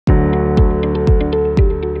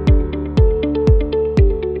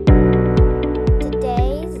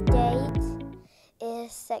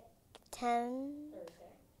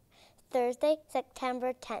Thursday,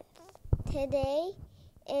 September 10th. Today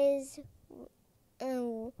is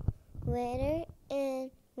weather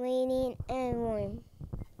and raining and warm.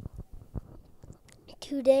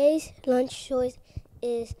 Today's lunch choice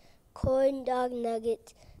is corn dog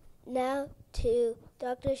nuggets. Now to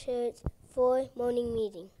Dr. Sherritt's morning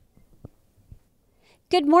meeting.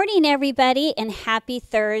 Good morning, everybody, and happy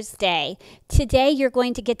Thursday. Today, you're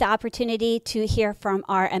going to get the opportunity to hear from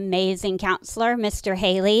our amazing counselor, Mr.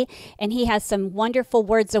 Haley, and he has some wonderful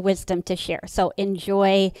words of wisdom to share. So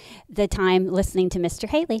enjoy the time listening to Mr.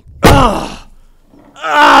 Haley. I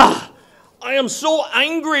am so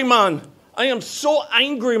angry, man.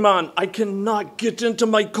 I cannot get into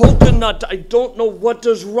my coconut. I don't know what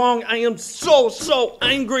is wrong. I am so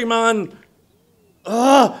angry, man.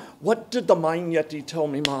 What did the Mind Yeti tell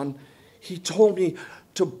me, man? He told me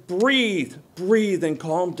to breathe and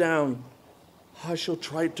calm down. I shall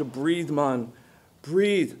try to breathe, man.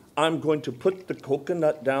 Breathe. I'm going to put the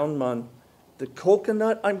coconut down, man. The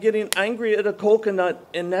coconut, I'm getting angry at a coconut,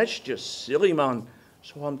 and that's just silly, man.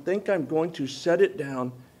 So I think I'm going to set it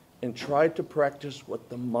down and try to practice what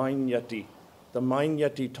the Mind Yeti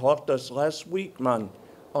taught us last week, man,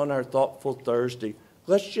 on our Thoughtful Thursday.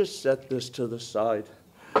 Let's just set this to the side.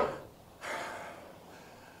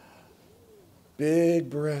 Big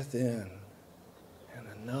breath in and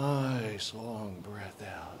a nice long breath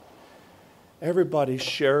out. Everybody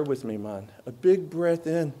share with me, man. A big breath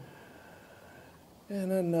in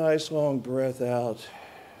and a nice long breath out.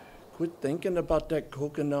 Quit thinking about that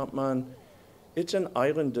coconut, man. It's an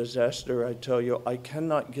island disaster, I tell you. I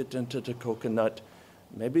cannot get into the coconut.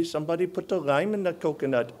 Maybe somebody put the lime in the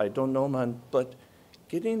coconut. I don't know, man. But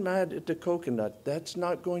getting mad at the coconut, that's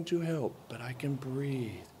not going to help. But I can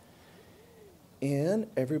breathe. In,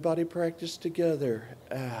 everybody practice together.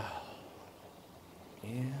 Out.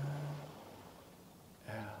 In.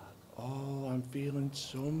 Out. Oh, I'm feeling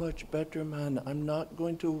so much better, man. I'm not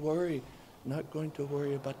going to worry. Not going to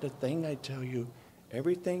worry about the thing I tell you.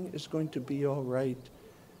 Everything is going to be all right.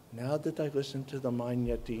 Now that I listen to the Mind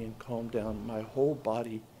Yeti and calm down my whole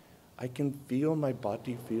body, I can feel my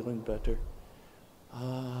body feeling better.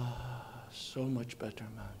 So much better,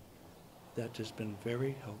 man. That has been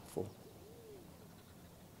very helpful.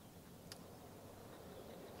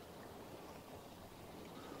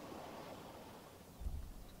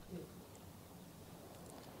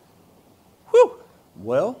 Whew.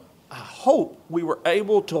 Well, I hope we were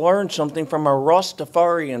able to learn something from our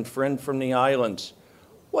Rastafarian friend from the islands.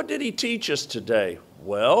 What did he teach us today?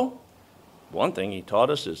 Well, one thing he taught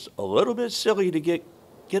us is a little bit silly to get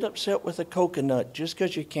upset with a coconut just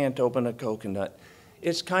because you can't open a coconut.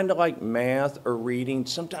 It's kind of like math or reading.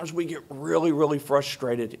 Sometimes we get really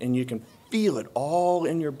frustrated, and you can feel it all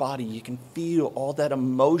in your body. You can feel all that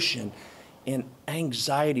emotion and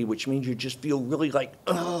anxiety, which means you just feel really like,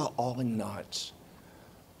 all in knots.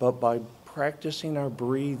 But by practicing our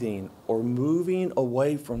breathing or moving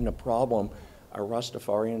away from the problem, our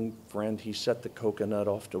Rastafarian friend, he set the coconut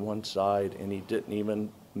off to one side and he didn't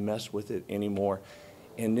even mess with it anymore.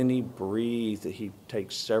 And then he breathed. He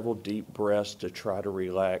takes several deep breaths to try to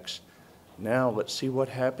relax. Now let's see what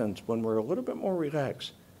happens when we're a little bit more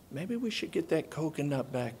relaxed. Maybe we should get that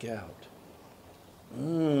coconut back out.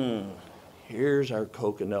 Here's our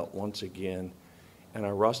coconut once again. And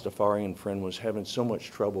our Rastafarian friend was having so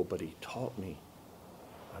much trouble, but he taught me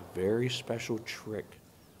a very special trick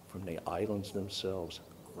from the islands themselves.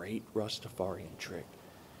 Great Rastafarian trick.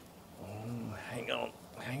 Hang on.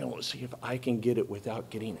 Let's see if I can get it without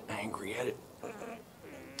getting angry at it.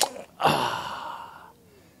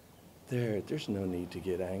 There's no need to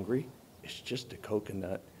get angry. It's just a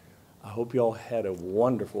coconut. I hope you all had a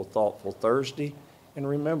wonderful, thoughtful Thursday. And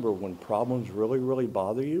remember, when problems really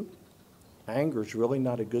bother you, anger is really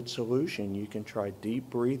not a good solution. You can try deep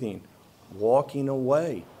breathing, walking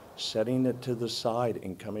away, setting it to the side,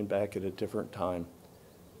 and coming back at a different time.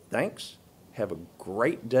 Thanks. Have a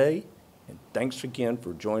great day. And thanks again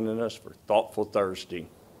for joining us for Thoughtful Thursday.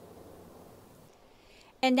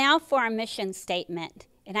 And now for our mission statement.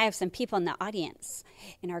 And I have some people in the audience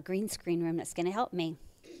in our green screen room that's going to help me.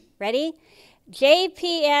 Ready?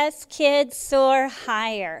 JPS kids soar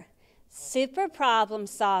higher. Super problem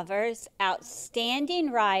solvers,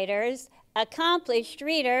 outstanding writers, accomplished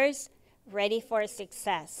readers, ready for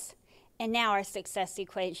success. And now our success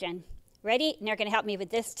equation. Ready? And they're going to help me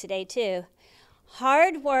with this today too.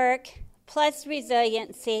 Hard work plus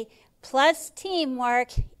resiliency plus teamwork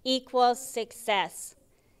equals success.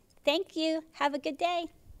 Thank you. Have a good day.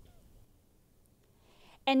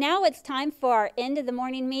 And now it's time for our end of the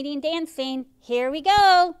morning meeting dancing. Here we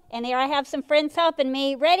go. And here I have some friends helping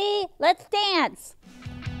me. Ready? Let's dance.